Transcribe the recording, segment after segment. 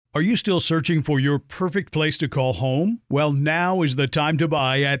Are you still searching for your perfect place to call home? Well, now is the time to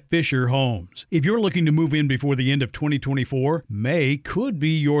buy at Fisher Homes. If you're looking to move in before the end of 2024, May could be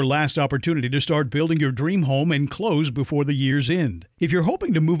your last opportunity to start building your dream home and close before the year's end. If you're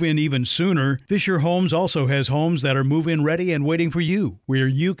hoping to move in even sooner, Fisher Homes also has homes that are move-in ready and waiting for you, where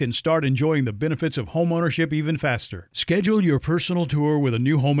you can start enjoying the benefits of homeownership even faster. Schedule your personal tour with a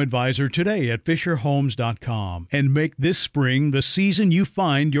new home advisor today at FisherHomes.com and make this spring the season you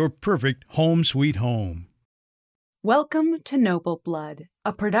find your perfect home sweet home. Welcome to Noble Blood,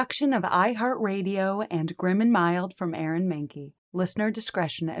 a production of iHeartRadio and Grim and Mild from Aaron Mahnke. Listener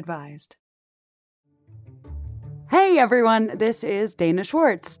discretion advised. Hey everyone, this is Dana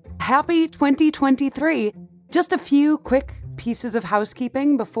Schwartz. Happy 2023. Just a few quick pieces of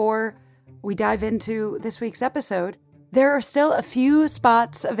housekeeping before we dive into this week's episode. There are still a few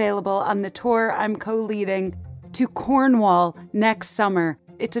spots available on the tour I'm co-leading to Cornwall next summer.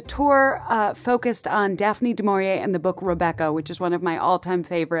 It's a tour focused on Daphne du Maurier and the book Rebecca, which is one of my all-time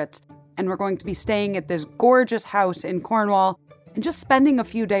favorites. And we're going to be staying at this gorgeous house in Cornwall and just spending a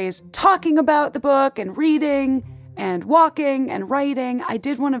few days talking about the book and reading and walking and writing. I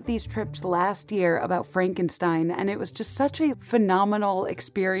did one of these trips last year about Frankenstein, and it was just such a phenomenal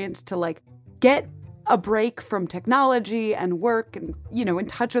experience to get a break from technology and work and, in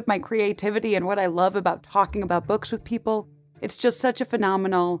touch with my creativity and what I love about talking about books with people. It's just such a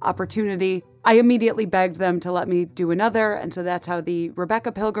phenomenal opportunity. I immediately begged them to let me do another, and so that's how the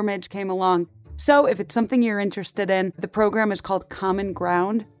Rebecca pilgrimage came along. So if it's something you're interested in, the program is called Common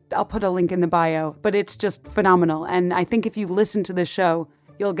Ground. I'll put a link in the bio, but it's just phenomenal. And I think if you listen to this show,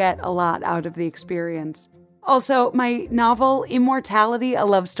 you'll get a lot out of the experience. Also, my novel, Immortality, A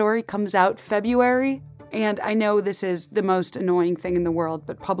Love Story, comes out February. And I know this is the most annoying thing in the world,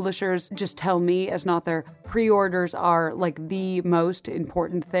 but publishers just tell me as an author, pre-orders are the most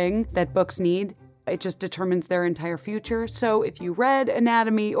important thing that books need. It just determines their entire future. So if you read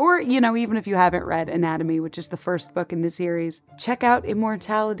Anatomy, or, even if you haven't read Anatomy, which is the first book in the series, check out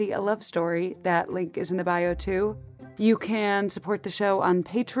Immortality, A Love Story. That link is in the bio too. You can support the show on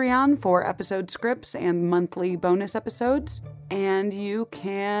Patreon for episode scripts and monthly bonus episodes. And you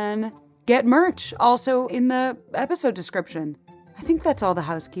can get merch also in the episode description. I think that's all the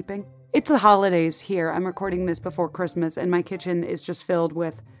housekeeping. It's the holidays here. I'm recording this before Christmas, and my kitchen is just filled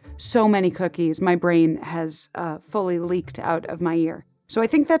with so many cookies. My brain has fully leaked out of my ear. So I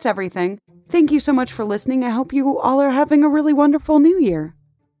think that's everything. Thank you so much for listening. I hope you all are having a really wonderful new year.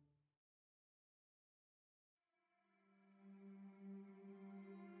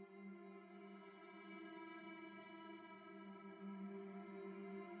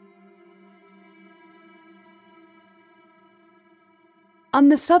 On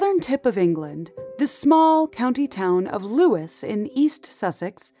the southern tip of England, the small county town of Lewes in East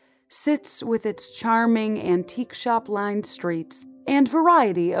Sussex sits with its charming antique shop-lined streets and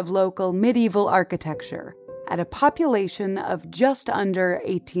variety of local medieval architecture at a population of just under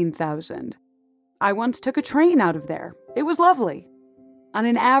 18,000. I once took a train out of there. It was lovely. On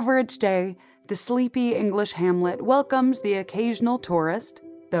an average day, the sleepy English hamlet welcomes the occasional tourist,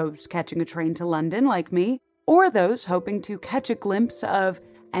 those catching a train to London like me, or those hoping to catch a glimpse of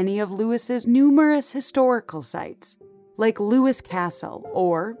any of Lewes's numerous historical sites, like Lewes Castle,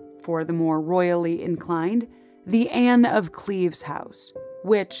 or, for the more royally inclined, the Anne of Cleves house,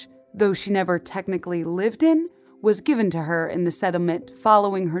 which, though she never technically lived in, was given to her in the settlement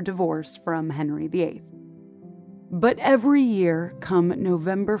following her divorce from Henry VIII. But every year, come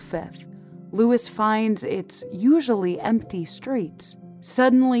November 5th, Lewes finds its usually empty streets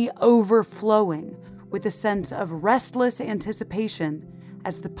suddenly overflowing with a sense of restless anticipation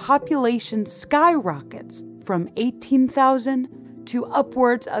as the population skyrockets from 18,000 to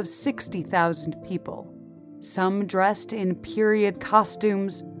upwards of 60,000 people. Some dressed in period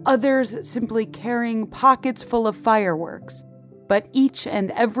costumes, others simply carrying pockets full of fireworks, but each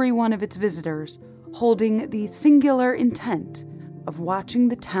and every one of its visitors holding the singular intent of watching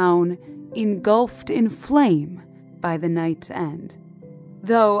the town engulfed in flame by the night's end.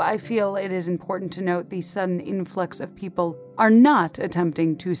 Though I feel it is important to note the sudden influx of people are not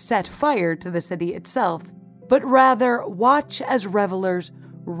attempting to set fire to the city itself, but rather watch as revelers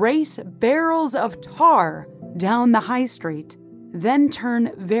race barrels of tar down the high street, then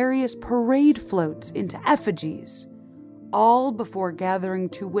turn various parade floats into effigies, all before gathering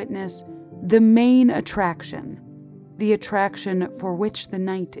to witness the main attraction, the attraction for which the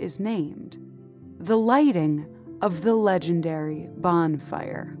night is named, the lighting of the legendary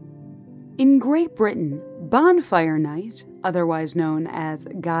bonfire. In Great Britain, Bonfire Night, otherwise known as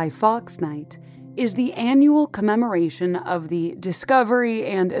Guy Fawkes Night, is the annual commemoration of the discovery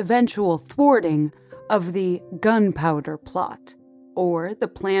and eventual thwarting of the Gunpowder Plot, or the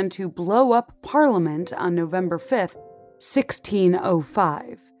plan to blow up Parliament on November 5th,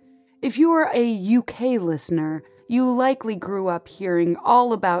 1605. If you are a UK listener, you likely grew up hearing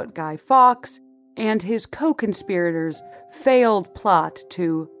all about Guy Fawkes and his co-conspirators' failed plot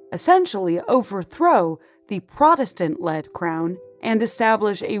to essentially overthrow the Protestant-led crown and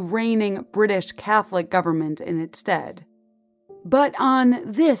establish a reigning British Catholic government in its stead. But on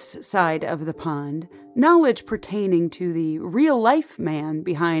this side of the pond, knowledge pertaining to the real-life man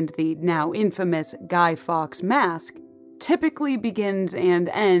behind the now infamous Guy Fawkes mask typically begins and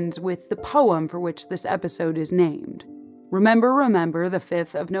ends with the poem for which this episode is named. Remember, remember, the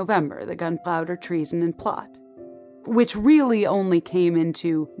 5th of November, the Gunpowder Treason and Plot, which really only came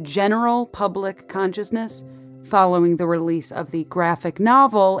into general public consciousness following the release of the graphic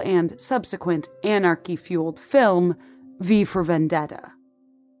novel and subsequent anarchy-fueled film, V for Vendetta.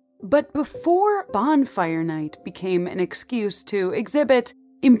 But before Bonfire Night became an excuse to exhibit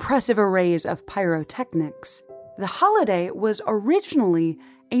impressive arrays of pyrotechnics, the holiday was originally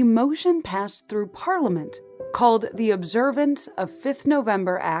a motion passed through Parliament called the Observance of 5th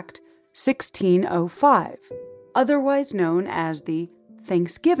November Act 1605, otherwise known as the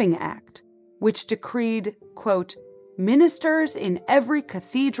Thanksgiving Act, which decreed, quote, "Ministers in every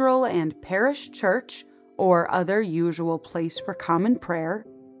cathedral and parish church or other usual place for common prayer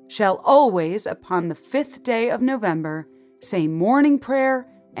shall always, upon the 5th day of November, say morning prayer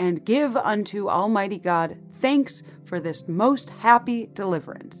and give unto Almighty God thanks for this most happy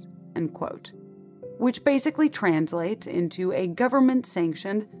deliverance," end quote, which basically translates into a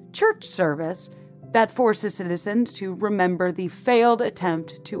government-sanctioned church service that forces citizens to remember the failed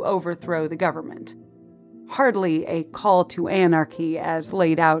attempt to overthrow the government. Hardly a call to anarchy as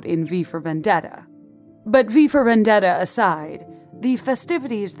laid out in V for Vendetta. But V for Vendetta aside, the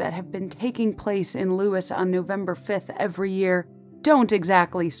festivities that have been taking place in Lewis on November 5th every year don't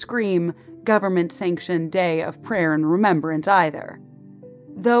exactly scream government-sanctioned day of prayer and remembrance either.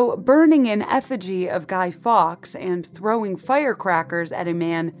 Though burning in effigy of Guy Fawkes and throwing firecrackers at a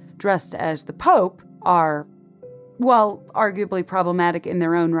man dressed as the Pope are, while arguably problematic in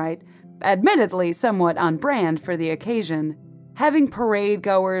their own right, admittedly somewhat on brand for the occasion, having parade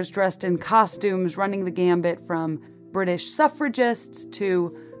goers dressed in costumes running the gambit from British suffragists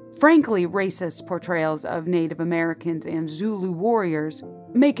to frankly racist portrayals of Native Americans and Zulu warriors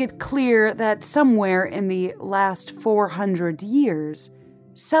make it clear that somewhere in the last 400 years,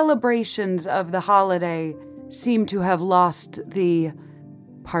 celebrations of the holiday seem to have lost the,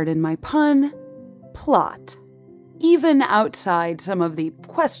 pardon my pun, plot. Even outside some of the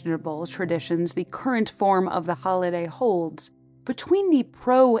questionable traditions the current form of the holiday holds, between the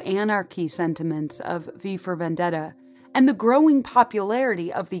pro-anarchy sentiments of V for Vendetta and the growing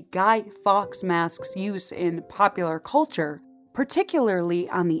popularity of the Guy Fawkes mask's use in popular culture, particularly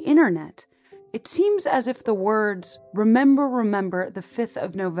on the internet, it seems as if the words, "Remember, remember the 5th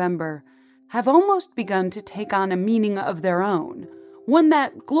of November," have almost begun to take on a meaning of their own, one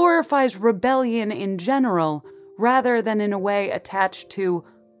that glorifies rebellion in general rather than in a way attached to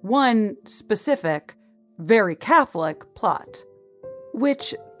one specific, very Catholic plot.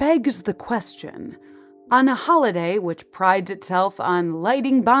 Which begs the question, on a holiday which prides itself on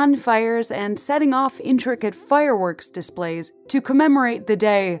lighting bonfires and setting off intricate fireworks displays to commemorate the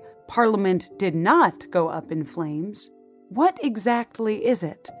day Parliament did not go up in flames, what exactly is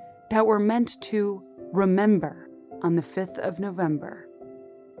it that we're meant to remember on the 5th of November?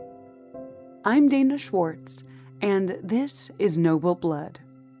 I'm Dana Schwartz, and this is Noble Blood.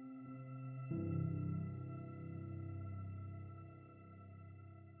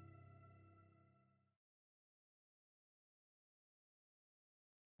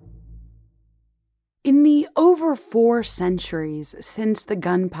 In the over 4 centuries since the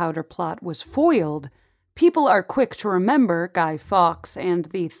Gunpowder Plot was foiled, people are quick to remember Guy Fawkes and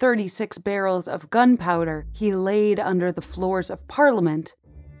the 36 barrels of gunpowder he laid under the floors of Parliament,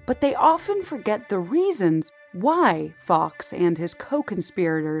 but they often forget the reasons why Fawkes and his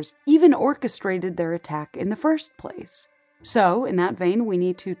co-conspirators even orchestrated their attack in the first place. So, in that vein, we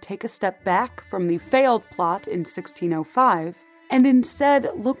need to take a step back from the failed plot in 1605 and instead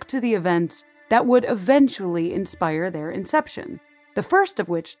look to the events that would eventually inspire their inception, the first of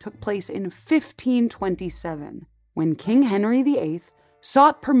which took place in 1527, when King Henry VIII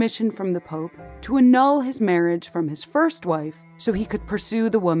sought permission from the Pope to annul his marriage from his first wife so he could pursue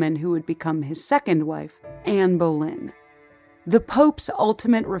the woman who would become his second wife, Anne Boleyn. The Pope's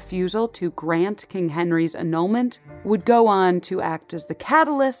ultimate refusal to grant King Henry's annulment would go on to act as the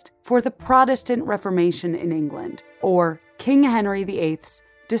catalyst for the Protestant Reformation in England, or King Henry VIII's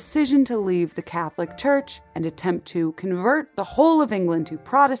decision to leave the Catholic Church and attempt to convert the whole of England to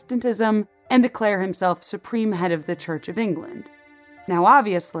Protestantism and declare himself supreme head of the Church of England. Now,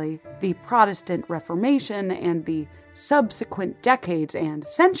 obviously, the Protestant Reformation and the subsequent decades and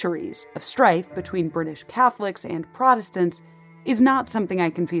centuries of strife between British Catholics and Protestants is not something I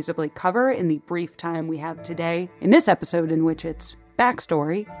can feasibly cover in the brief time we have today in this episode, in which it's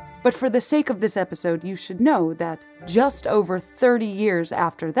backstory. But for the sake of this episode, you should know that just over 30 years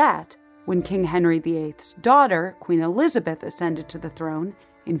after that, when King Henry VIII's daughter, Queen Elizabeth, ascended to the throne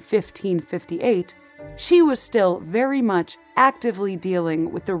in 1558, she was still very much actively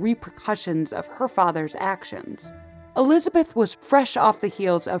dealing with the repercussions of her father's actions. Elizabeth was fresh off the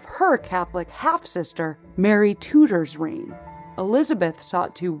heels of her Catholic half-sister, Mary Tudor's reign. Elizabeth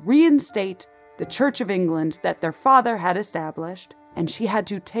sought to reinstate the Church of England that their father had established, and she had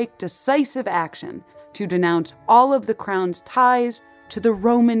to take decisive action to denounce all of the crown's ties to the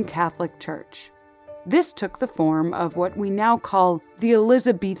Roman Catholic Church. This took the form of what we now call the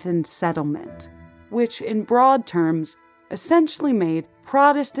Elizabethan settlement, which in broad terms essentially made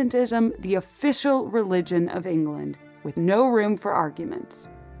Protestantism the official religion of England, with no room for arguments.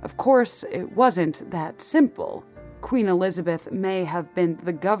 Of course, it wasn't that simple. Queen Elizabeth may have been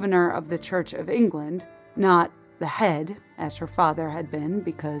the governor of the Church of England, not the head, as her father had been,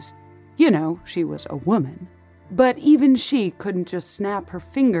 because, she was a woman. But even she couldn't just snap her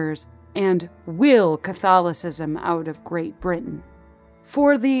fingers and will Catholicism out of Great Britain.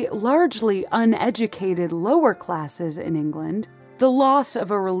 For the largely uneducated lower classes in England, the loss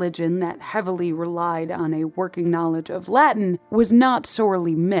of a religion that heavily relied on a working knowledge of Latin was not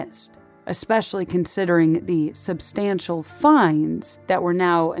sorely missed, especially considering the substantial fines that were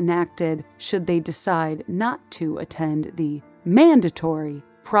now enacted should they decide not to attend the mandatory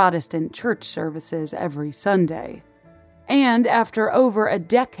Protestant church services every Sunday. And after over a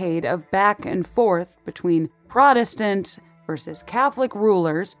decade of back and forth between Protestant versus Catholic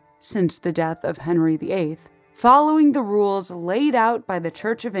rulers since the death of Henry VIII, following the rules laid out by the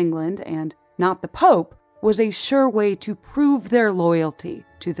Church of England and not the Pope was a sure way to prove their loyalty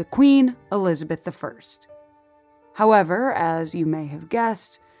to the Queen Elizabeth I. However, as you may have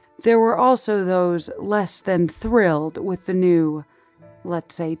guessed, there were also those less than thrilled with the new,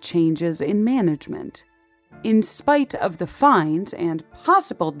 let's say, changes in management. In spite of the fines and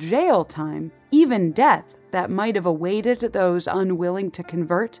possible jail time, even death, that might have awaited those unwilling to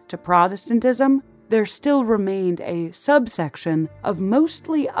convert to Protestantism, there still remained a subsection of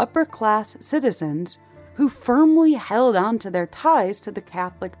mostly upper-class citizens who firmly held on to their ties to the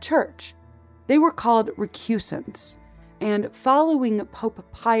Catholic Church. They were called recusants, and following Pope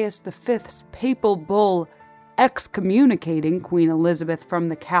Pius V's papal bull excommunicating Queen Elizabeth from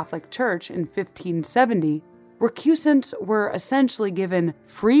the Catholic Church in 1570, recusants were essentially given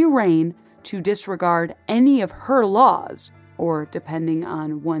free rein to disregard any of her laws, or, depending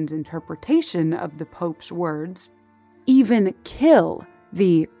on one's interpretation of the Pope's words, even kill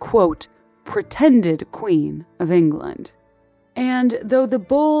the, quote, pretended Queen of England. And though the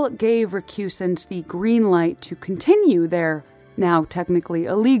bull gave recusants the green light to continue their now technically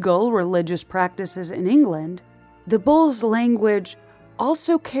illegal religious practices in England, the bull's language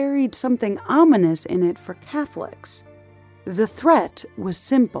also carried something ominous in it for Catholics. The threat was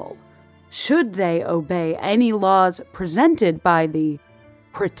simple. Should they obey any laws presented by the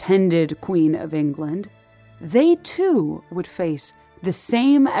pretended Queen of England, they too would face the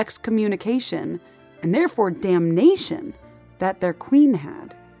same excommunication and therefore damnation that their queen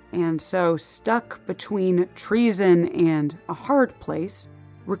had. And so, stuck between treason and a hard place,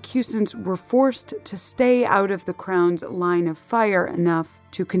 recusants were forced to stay out of the crown's line of fire enough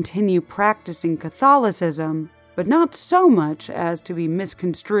to continue practicing Catholicism, but not so much as to be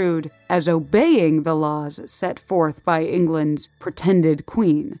misconstrued as obeying the laws set forth by England's pretended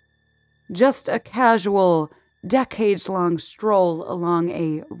queen. Just a casual, decades-long stroll along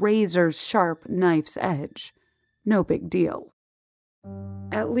a razor-sharp knife's edge. No big deal.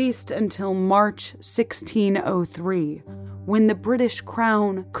 At least until March 1603, when the British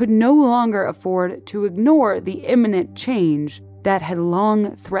Crown could no longer afford to ignore the imminent change that had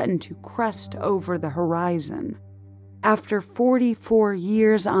long threatened to crest over the horizon. After 44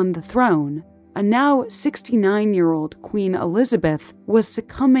 years on the throne, a now 69-year-old Queen Elizabeth was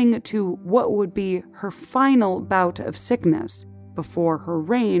succumbing to what would be her final bout of sickness before her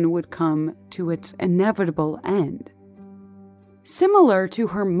reign would come to its inevitable end. Similar to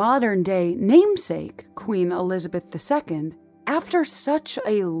her modern-day namesake, Queen Elizabeth II, After such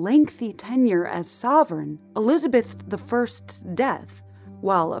a lengthy tenure as sovereign, Elizabeth I's death,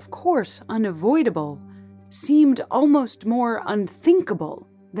 while of course unavoidable, seemed almost more unthinkable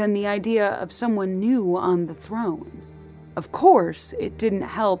than the idea of someone new on the throne. Of course, it didn't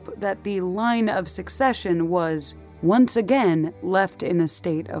help that the line of succession was once again left in a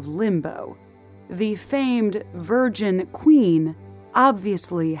state of limbo. The famed Virgin Queen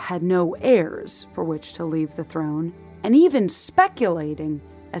obviously had no heirs for which to leave the throne, and even speculating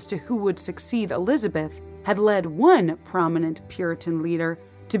as to who would succeed Elizabeth had led one prominent Puritan leader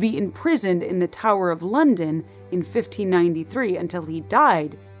to be imprisoned in the Tower of London in 1593 until he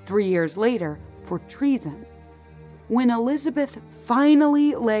died 3 years later for treason. When Elizabeth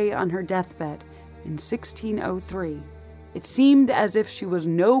finally lay on her deathbed in 1603, it seemed as if she was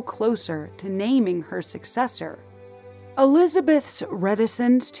no closer to naming her successor. Elizabeth's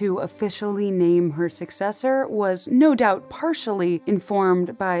reticence to officially name her successor was no doubt partially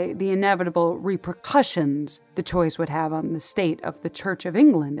informed by the inevitable repercussions the choice would have on the state of the Church of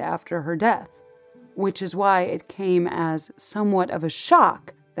England after her death, which is why it came as somewhat of a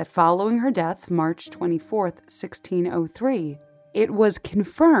shock that following her death, March 24, 1603, it was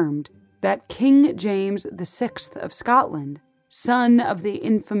confirmed that King James VI of Scotland, son of the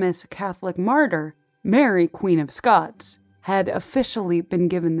infamous Catholic martyr Mary, Queen of Scots, had officially been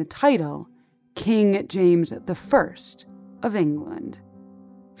given the title King James I of England.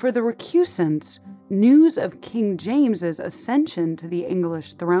 For the recusants, news of King James's ascension to the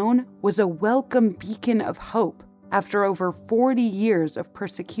English throne was a welcome beacon of hope after over 40 years of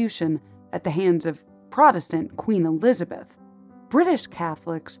persecution at the hands of Protestant Queen Elizabeth. British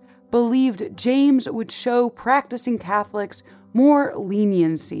Catholics believed James would show practicing Catholics more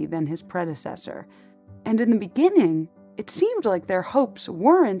leniency than his predecessor, and in the beginning, it seemed like their hopes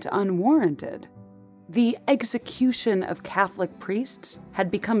weren't unwarranted. The execution of Catholic priests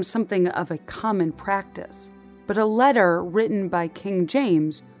had become something of a common practice, but a letter written by King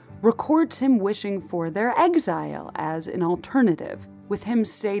James records him wishing for their exile as an alternative, with him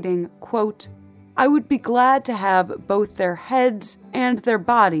stating, quote, "I would be glad to have both their heads and their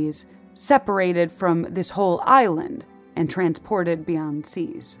bodies separated from this whole island and transported beyond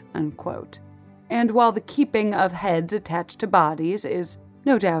seas," unquote. And while the keeping of heads attached to bodies is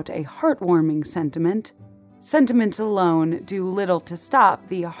no doubt a heartwarming sentiment, sentiments alone do little to stop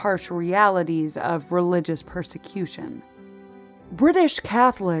the harsh realities of religious persecution. British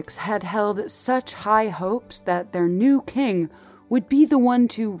Catholics had held such high hopes that their new king would be the one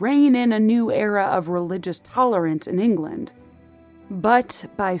to reign in a new era of religious tolerance in England. But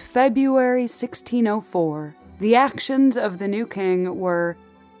by February 1604, the actions of the new king were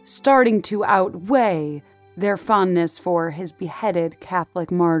starting to outweigh their fondness for his beheaded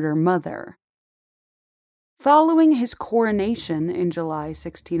Catholic martyr mother. Following his coronation in July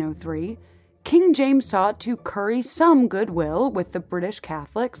 1603, King James sought to curry some goodwill with the British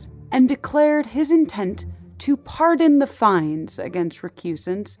Catholics and declared his intent to pardon the fines against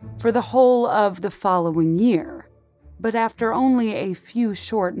recusants for the whole of the following year. But after only a few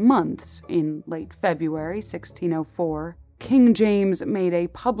short months, in late February 1604, King James made a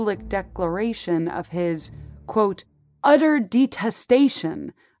public declaration of his, quote, utter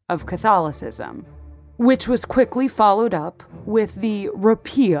detestation of Catholicism, which was quickly followed up with the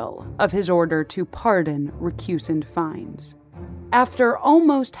repeal of his order to pardon recusant fines. After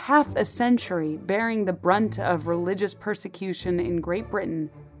almost half a century bearing the brunt of religious persecution in Great Britain,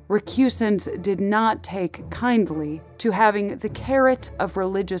 recusants did not take kindly to having the carrot of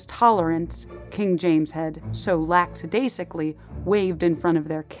religious tolerance King James had so lackadaisically waved in front of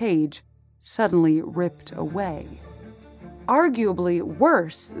their cage suddenly ripped away. Arguably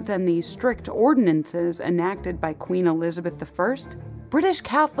worse than the strict ordinances enacted by Queen Elizabeth I, British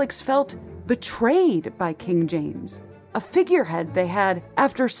Catholics felt betrayed by King James, a figurehead they had,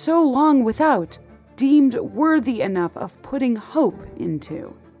 after so long without, deemed worthy enough of putting hope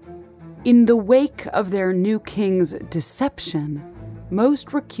into. In the wake of their new king's deception, most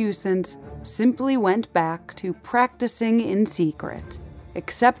recusants simply went back to practicing in secret,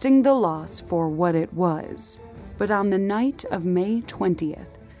 accepting the loss for what it was. But on the night of May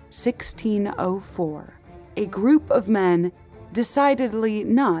 20th, 1604, a group of men, decidedly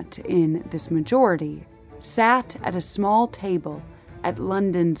not in this majority, sat at a small table at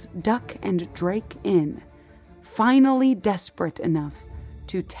London's Duck and Drake Inn, finally desperate enough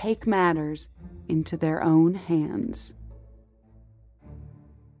to take matters into their own hands.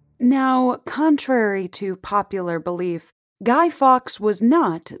 Now, contrary to popular belief, Guy Fawkes was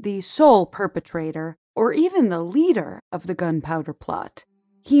not the sole perpetrator or even the leader of the gunpowder plot.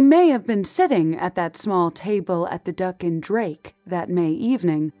 He may have been sitting at that small table at the Duck and Drake that May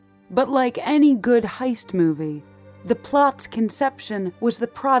evening, but like any good heist movie, the plot's conception was the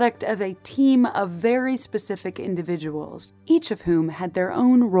product of a team of very specific individuals, each of whom had their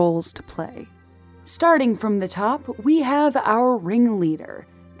own roles to play. Starting from the top, we have our ringleader,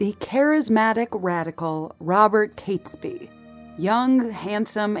 the charismatic radical Robert Catesby. Young,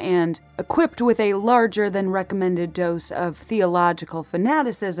 handsome, and equipped with a larger-than-recommended dose of theological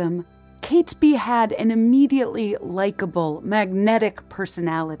fanaticism, Catesby had an immediately likable, magnetic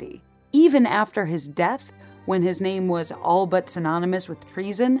personality. Even after his death, when his name was all but synonymous with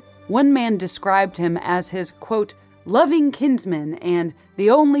treason, one man described him as his, quote, loving kinsman and the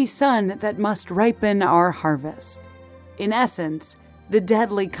only son that must ripen our harvest. In essence, the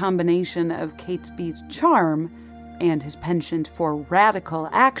deadly combination of Catesby's charm and his penchant for radical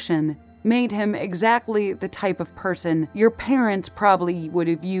action made him exactly the type of person your parents probably would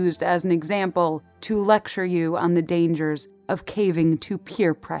have used as an example to lecture you on the dangers of caving to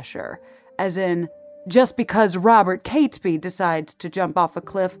peer pressure. As in, just because Robert Catesby decides to jump off a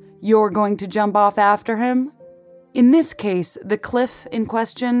cliff, you're going to jump off after him? In this case, the cliff in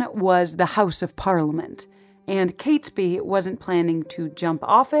question was the House of Parliament, and Catesby wasn't planning to jump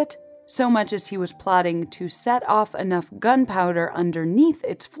off it so much as he was plotting to set off enough gunpowder underneath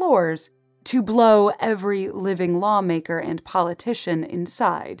its floors to blow every living lawmaker and politician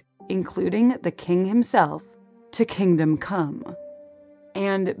inside, including the king himself, to kingdom come.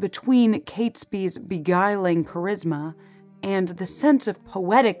 And between Catesby's beguiling charisma and the sense of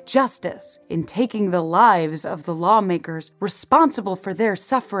poetic justice in taking the lives of the lawmakers responsible for their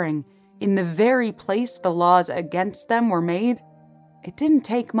suffering in the very place the laws against them were made, it didn't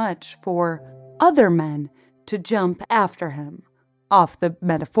take much for other men to jump after him off the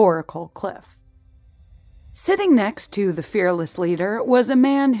metaphorical cliff. Sitting next to the fearless leader was a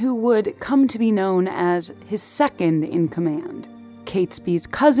man who would come to be known as his second in command, Catesby's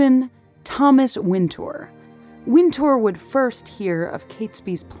cousin, Thomas Wintour. Wintour would first hear of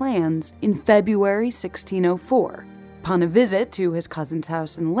Catesby's plans in February 1604, upon a visit to his cousin's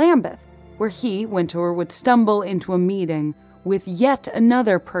house in Lambeth, where he, Wintour, would stumble into a meeting with yet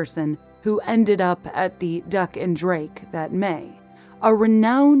another person who ended up at the Duck and Drake that May, a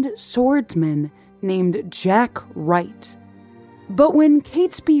renowned swordsman named Jack Wright. But when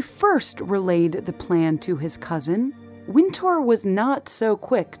Catesby first relayed the plan to his cousin, Wintour was not so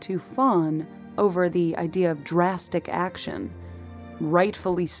quick to fawn over the idea of drastic action.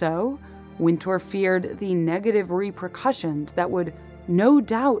 Rightfully so, Wintour feared the negative repercussions that would no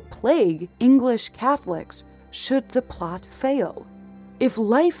doubt plague English Catholics should the plot fail. If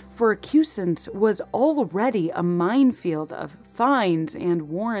life for recusants was already a minefield of fines and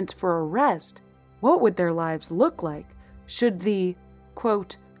warrants for arrest, what would their lives look like should the,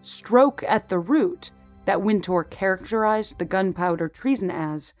 quote, stroke at the root that Wintour characterized the gunpowder treason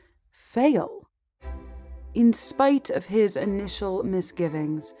as fail? In spite of his initial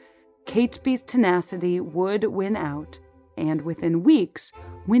misgivings, Catesby's tenacity would win out, and within weeks,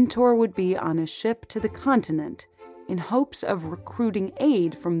 Wintour would be on a ship to the continent in hopes of recruiting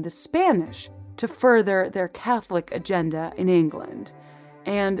aid from the Spanish to further their Catholic agenda in England.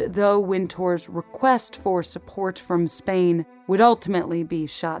 And though Wintour's request for support from Spain would ultimately be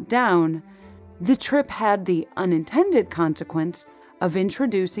shot down, the trip had the unintended consequence of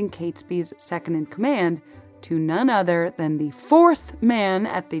introducing Catesby's second-in-command to none other than the fourth man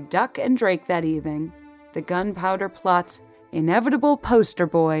at the Duck and Drake that evening, the gunpowder plot's inevitable poster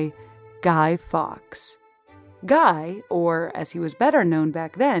boy, Guy Fawkes. Guy, or as he was better known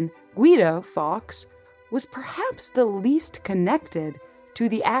back then, Guido Fawkes, was perhaps the least connected to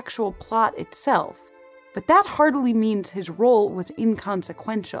the actual plot itself, but that hardly means his role was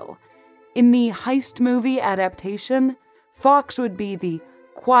inconsequential. In the heist movie adaptation, Fawkes would be the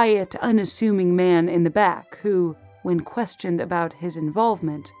quiet, unassuming man in the back who, when questioned about his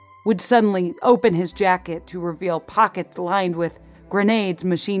involvement, would suddenly open his jacket to reveal pockets lined with grenades,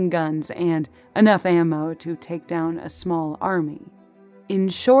 machine guns, and enough ammo to take down a small army. In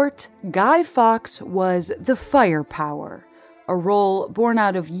short, Guy Fawkes was the firepower, a role born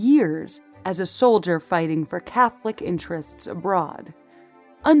out of years as a soldier fighting for Catholic interests abroad.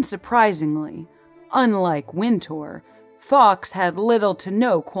 Unsurprisingly, unlike Wintour, Fawkes had little to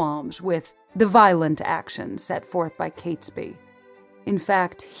no qualms with the violent action set forth by Catesby. In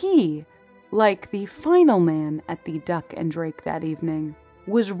fact, he, like the final man at the Duck and Drake that evening,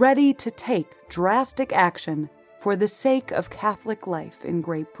 was ready to take drastic action for the sake of Catholic life in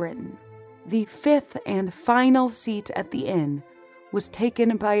Great Britain. The fifth and final seat at the inn was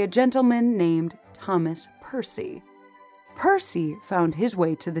taken by a gentleman named Thomas Percy. Percy found his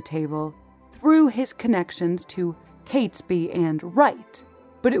way to the table through his connections to Catesby and Wright,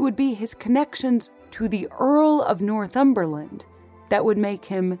 but it would be his connections to the Earl of Northumberland that would make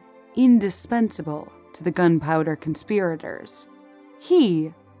him indispensable to the gunpowder conspirators.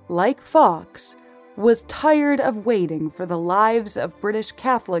 He, like Fawkes, was tired of waiting for the lives of British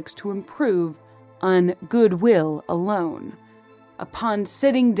Catholics to improve on goodwill alone. Upon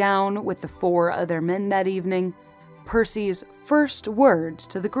sitting down with the 4 other men that evening, Percy's first words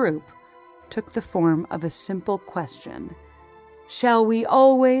to the group took the form of a simple question. "Shall we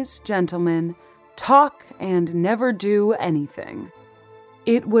always, gentlemen, talk and never do anything?"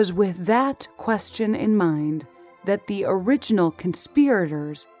 It was with that question in mind that the original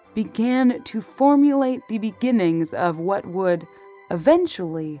conspirators began to formulate the beginnings of what would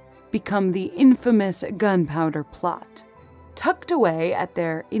eventually become the infamous gunpowder plot. Tucked away at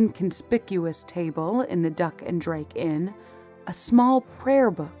their inconspicuous table in the Duck and Drake Inn, a small prayer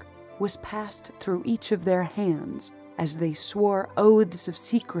book was passed through each of their hands as they swore oaths of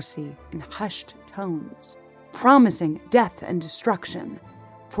secrecy in hushed tones, promising death and destruction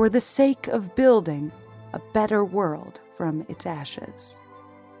for the sake of building a better world from its ashes.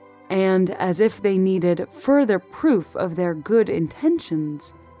 And as if they needed further proof of their good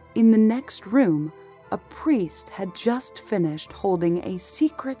intentions, in the next room, a priest had just finished holding a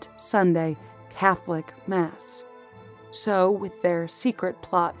secret Sunday Catholic Mass. So, with their secret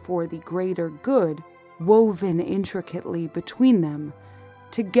plot for the greater good woven intricately between them,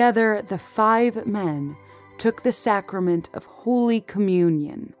 together the 5 men took the sacrament of Holy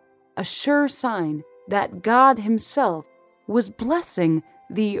Communion, a sure sign that God Himself was blessing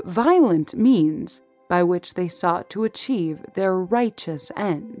the violent means by which they sought to achieve their righteous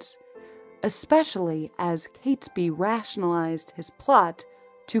ends, especially as Catesby rationalized his plot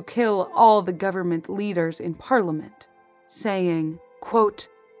to kill all the government leaders in Parliament, saying, quote,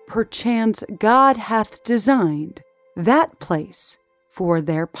 "Perchance God hath designed that place for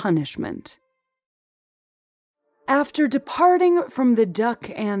their punishment." After departing from the Duck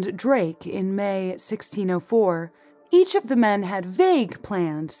and Drake in May 1604, each of the men had vague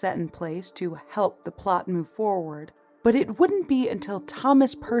plans set in place to help the plot move forward, but it wouldn't be until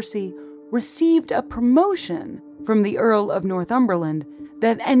Thomas Percy received a promotion from the Earl of Northumberland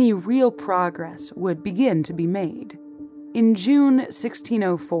that any real progress would begin to be made. In June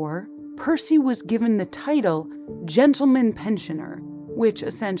 1604, Percy was given the title Gentleman Pensioner, which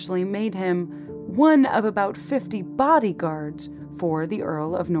essentially made him one of about 50 bodyguards for the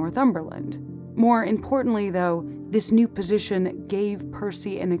Earl of Northumberland. More importantly, though, this new position gave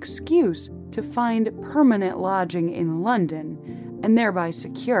Percy an excuse to find permanent lodging in London and thereby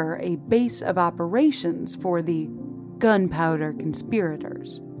secure a base of operations for the gunpowder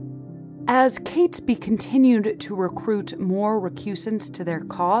conspirators. As Catesby continued to recruit more recusants to their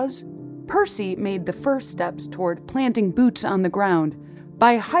cause, Percy made the first steps toward planting boots on the ground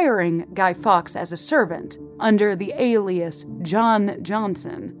by hiring Guy Fawkes as a servant under the alias John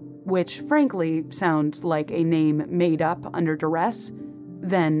Johnson, which frankly sounds like a name made up under duress,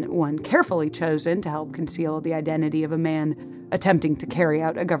 then one carefully chosen to help conceal the identity of a man attempting to carry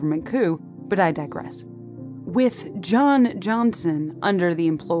out a government coup, but I digress. With John Johnson under the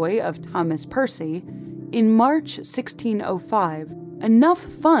employ of Thomas Percy, in March 1605, enough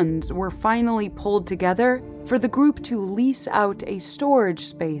funds were finally pulled together for the group to lease out a storage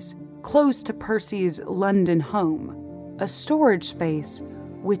space close to Percy's London home, a storage space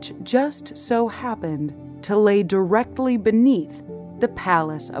which just so happened to lay directly beneath the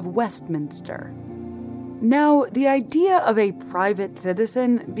Palace of Westminster. Now, the idea of a private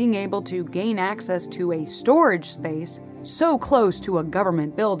citizen being able to gain access to a storage space so close to a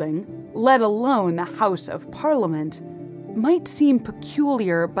government building, let alone the House of Parliament, might seem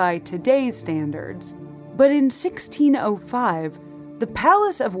peculiar by today's standards, but in 1605, the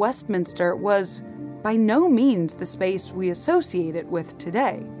Palace of Westminster was by no means the space we associate it with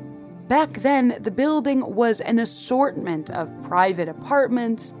today. Back then, the building was an assortment of private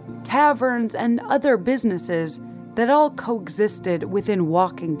apartments, taverns, and other businesses that all coexisted within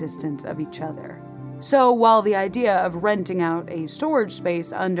walking distance of each other. So while the idea of renting out a storage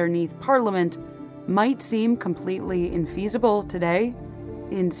space underneath Parliament might seem completely infeasible today,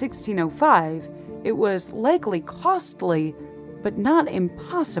 in 1605, it was likely costly, but not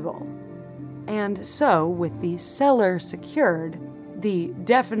impossible. And so, with the cellar secured, the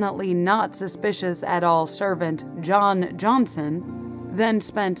definitely not suspicious at all servant John Johnson then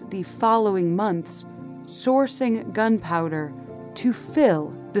spent the following months sourcing gunpowder to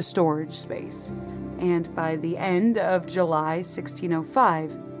fill the storage space, and by the end of July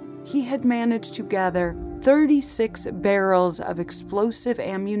 1605, he had managed to gather 36 barrels of explosive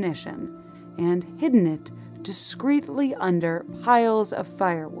ammunition and hidden it discreetly under piles of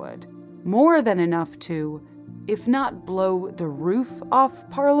firewood, more than enough to, if not blow the roof off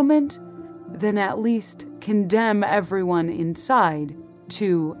Parliament, then at least condemn everyone inside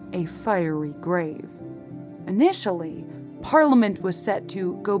to a fiery grave. Initially, Parliament was set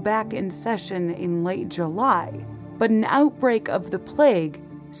to go back in session in late July, but an outbreak of the plague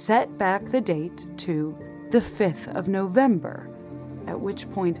set back the date to the 5th of November, at which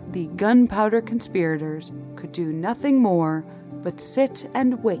point the gunpowder conspirators could do nothing more but sit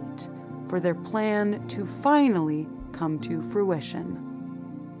and wait for their plan to finally come to fruition.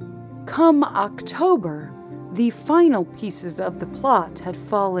 Come October, the final pieces of the plot had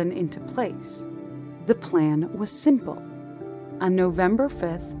fallen into place. The plan was simple. On November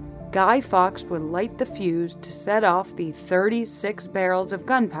 5th, Guy Fawkes would light the fuse to set off the 36 barrels of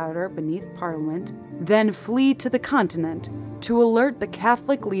gunpowder beneath Parliament, then flee to the continent to alert the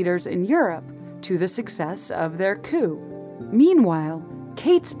Catholic leaders in Europe to the success of their coup. Meanwhile,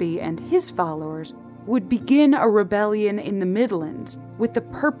 Catesby and his followers would begin a rebellion in the Midlands with the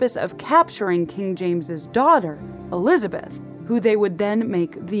purpose of capturing King James's daughter, Elizabeth, who they would then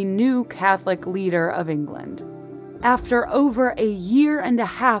make the new Catholic leader of England. After over a year and a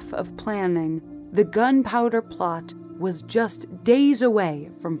half of planning, the gunpowder plot was just days away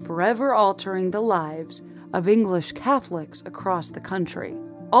from forever altering the lives of English Catholics across the country,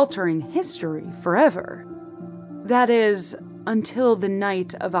 altering history forever. That is, until the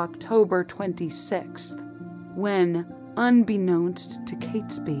night of October 26th, when, unbeknownst to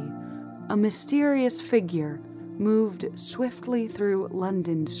Catesby, a mysterious figure moved swiftly through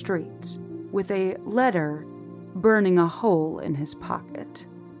London streets with a letter burning a hole in his pocket.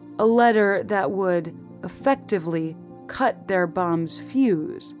 A letter that would effectively cut their bomb's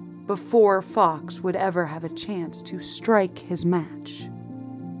fuse before Fawkes would ever have a chance to strike his match.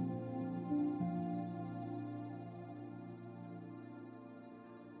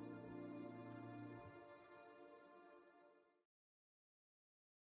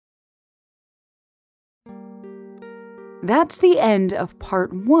 That's the end of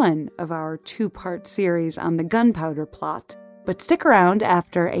part 1 of our 2-part series on the gunpowder plot, but stick around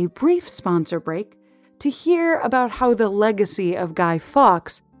after a brief sponsor break to hear about how the legacy of Guy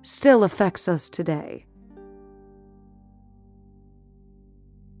Fawkes still affects us today.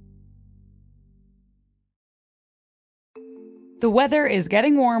 The weather is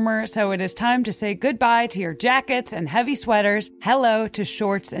getting warmer, so it is time to say goodbye to your jackets and heavy sweaters. Hello to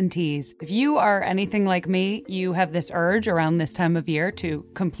shorts and tees. If you are anything like me, you have this urge around this time of year to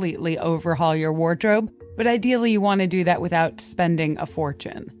completely overhaul your wardrobe, but ideally you want to do that without spending a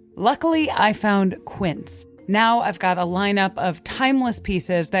fortune. Luckily, I found Quince. Now I've got a lineup of timeless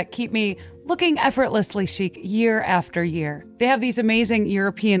pieces that keep me looking effortlessly chic year after year. They have these amazing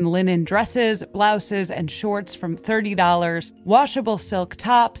European linen dresses, blouses, and shorts from $30, washable silk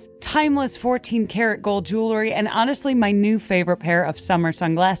tops, timeless 14-karat gold jewelry, and honestly, my new favorite pair of summer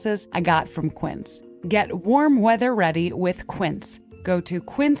sunglasses I got from Quince. Get warm weather ready with Quince. Go to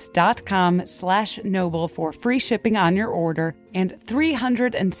quince.com/noble for free shipping on your order and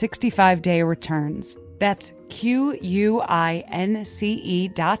 365-day returns. That's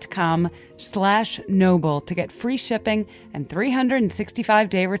QUINCE.com/noble to get free shipping and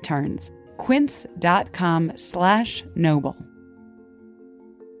 365-day returns. Quince.com/noble.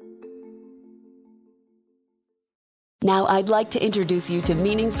 Now I'd like to introduce you to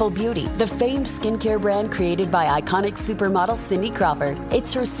Meaningful Beauty, the famed skincare brand created by iconic supermodel Cindy Crawford.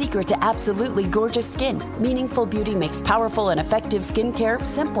 It's her secret to absolutely gorgeous skin. Meaningful Beauty makes powerful and effective skincare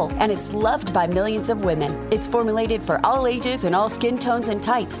simple, and it's loved by millions of women. It's formulated for all ages and all skin tones and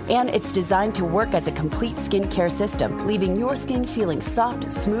types, and it's designed to work as a complete skincare system, leaving your skin feeling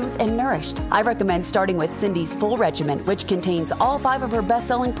soft, smooth, and nourished. I recommend starting with Cindy's full regimen, which contains all 5 of her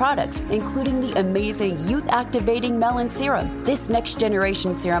best-selling products, including the amazing youth-activating Melon Serum. This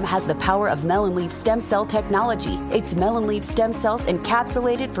next-generation serum has the power of melon leaf stem cell technology. It's melon leaf stem cells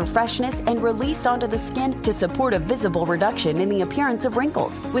encapsulated for freshness and released onto the skin to support a visible reduction in the appearance of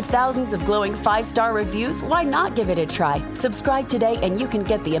wrinkles. With thousands of glowing 5-star reviews, why not give it a try? Subscribe today and you can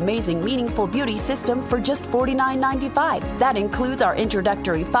get the amazing Meaningful Beauty system for just $49.95. That includes our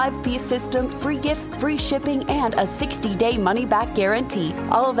introductory 5-piece system, free gifts, free shipping, and a 60-day money-back guarantee.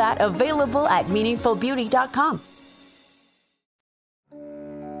 All of that available at meaningfulbeauty.com.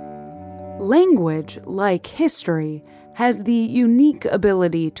 Language, like history, has the unique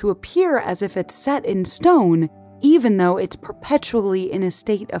ability to appear as if it's set in stone, even though it's perpetually in a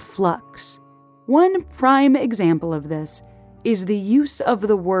state of flux. One prime example of this is the use of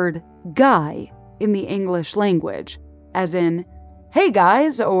the word guy in the English language, as in, "Hey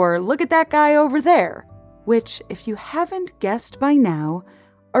guys," or "Look at that guy over there," which, if you haven't guessed by now,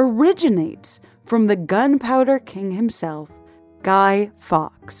 originates from the gunpowder king himself, Guy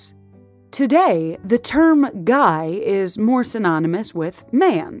Fawkes. Today, the term guy is more synonymous with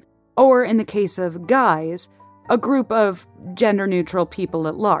man, or in the case of guys, a group of gender-neutral people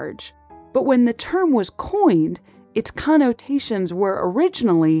at large. But when the term was coined, its connotations were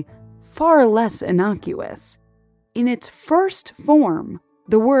originally far less innocuous. In its first form,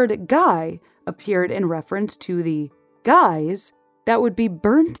 the word guy appeared in reference to the guys that would be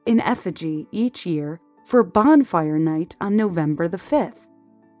burnt in effigy each year for bonfire night on November the 5th.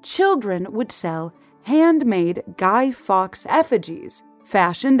 Children would sell handmade Guy Fawkes effigies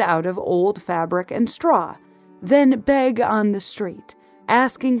fashioned out of old fabric and straw, then beg on the street,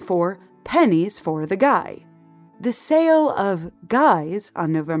 asking for pennies for the guy. The sale of guys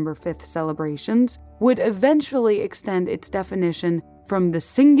on November 5th celebrations would eventually extend its definition from the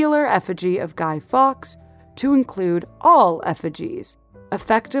singular effigy of Guy Fawkes to include all effigies,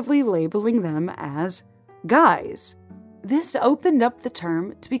 effectively labeling them as guys. This opened up the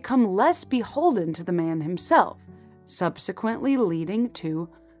term to become less beholden to the man himself, subsequently leading to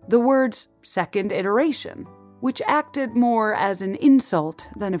the word's second iteration, which acted more as an insult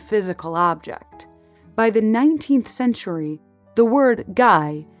than a physical object. By the 19th century, the word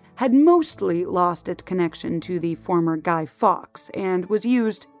guy had mostly lost its connection to the former Guy Fawkes and was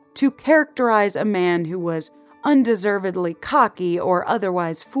used to characterize a man who was undeservedly cocky or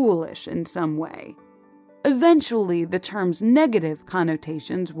otherwise foolish in some way. Eventually, the term's negative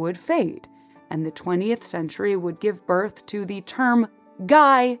connotations would fade, and the 20th century would give birth to the term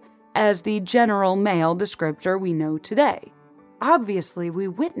guy as the general male descriptor we know today. Obviously, we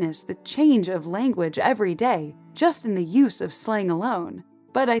witness the change of language every day, just in the use of slang alone,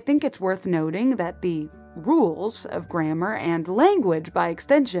 but I think it's worth noting that the rules of grammar and language, by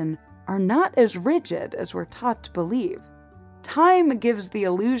extension, are not as rigid as we're taught to believe. Time gives the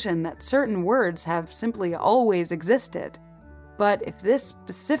illusion that certain words have simply always existed. But if this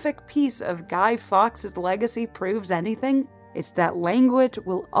specific piece of Guy Fawkes' legacy proves anything, it's that language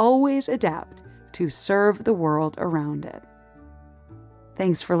will always adapt to serve the world around it.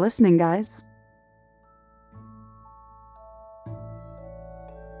 Thanks for listening, guys.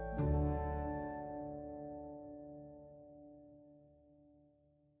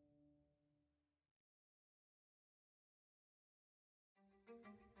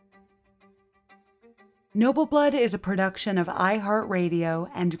 Noble Blood is a production of iHeartRadio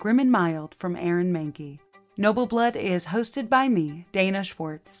and Grim and Mild from Aaron Mahnke. Noble Blood is hosted by me, Dana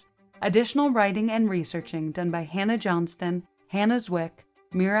Schwartz. Additional writing and researching done by Hannah Johnston, Hannah Zwick,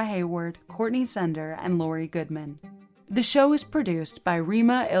 Mira Hayward, Courtney Sender, and Lori Goodman. The show is produced by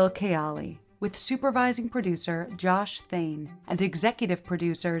Rima Il-Kayali, with supervising producer Josh Thane and executive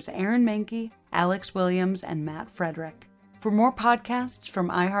producers Aaron Mahnke, Alex Williams, and Matt Frederick. For more podcasts from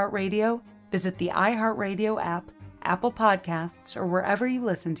iHeartRadio, visit the iHeartRadio app, Apple Podcasts, or wherever you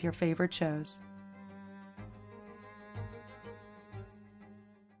listen to your favorite shows.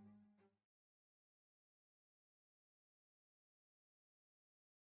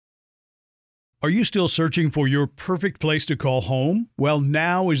 Are you still searching for your perfect place to call home? Well,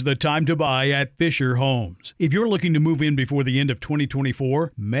 now is the time to buy at Fisher Homes. If you're looking to move in before the end of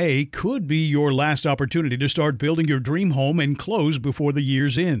 2024, May could be your last opportunity to start building your dream home and close before the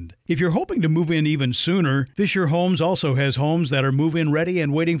year's end. If you're hoping to move in even sooner, Fisher Homes also has homes that are move-in ready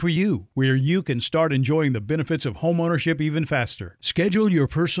and waiting for you, where you can start enjoying the benefits of homeownership even faster. Schedule your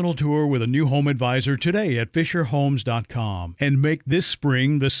personal tour with a new home advisor today at FisherHomes.com and make this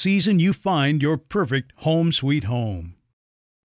spring the season you find your perfect home sweet home.